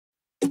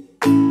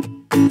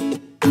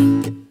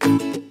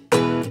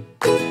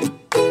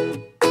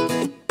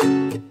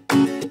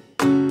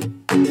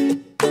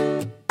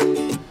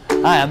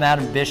Hi, I'm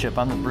Adam Bishop.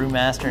 I'm the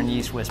brewmaster and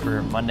yeast whisperer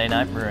at Monday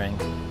Night Brewing.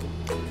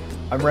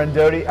 I'm Ren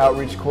Doty,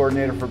 outreach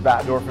coordinator for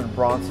Batdorf and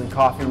Bronson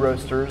Coffee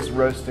Roasters,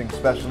 roasting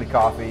specialty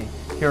coffee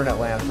here in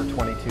Atlanta for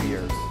 22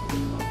 years.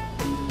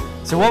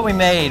 So what we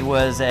made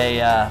was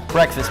a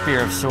breakfast beer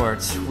of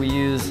sorts. We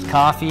used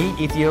coffee,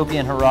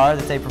 Ethiopian Harar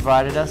that they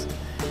provided us,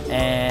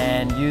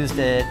 and used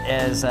it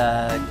as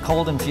a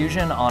cold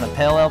infusion on a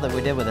pale ale that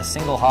we did with a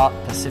single hop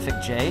Pacific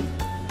Jade.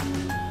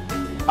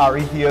 Our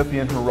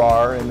Ethiopian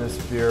Harar in this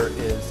beer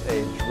is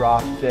a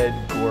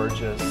drop-dead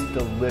gorgeous,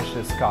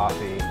 delicious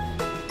coffee.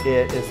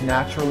 It is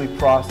naturally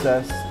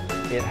processed.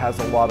 It has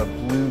a lot of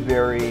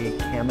blueberry,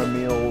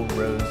 chamomile,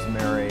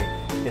 rosemary.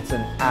 It's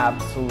an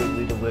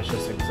absolutely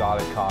delicious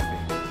exotic coffee.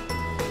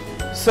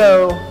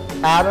 So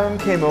Adam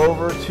came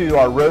over to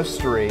our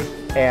roastery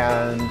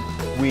and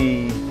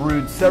we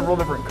brewed several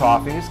different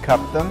coffees,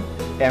 cupped them,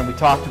 and we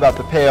talked about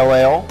the pale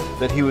ale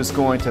that he was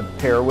going to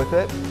pair with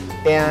it.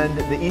 And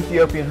the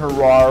Ethiopian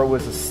Harar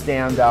was a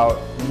standout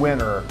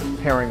winner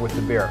pairing with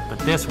the beer. But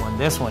this one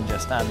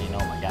just, I mean, oh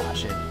my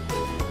gosh.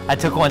 I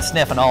took one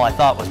sniff and all I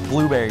thought was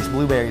blueberries,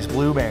 blueberries,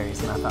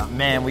 blueberries. And I thought,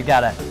 man, we've got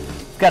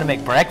to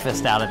make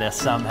breakfast out of this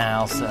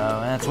somehow. So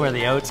that's where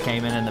the oats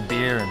came in the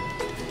beer. And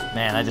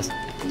man, I just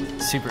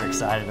super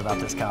excited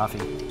about this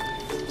coffee.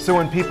 So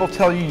when people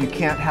tell you you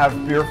can't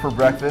have beer for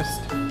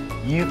breakfast,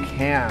 you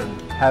can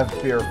have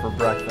beer for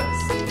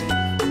breakfast.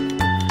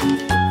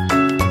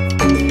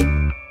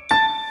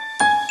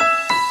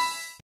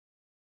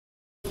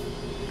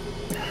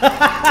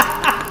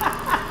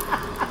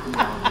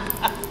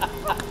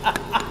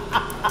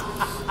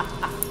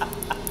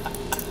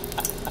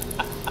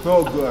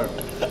 So good.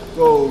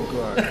 So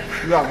good.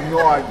 You have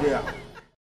no idea.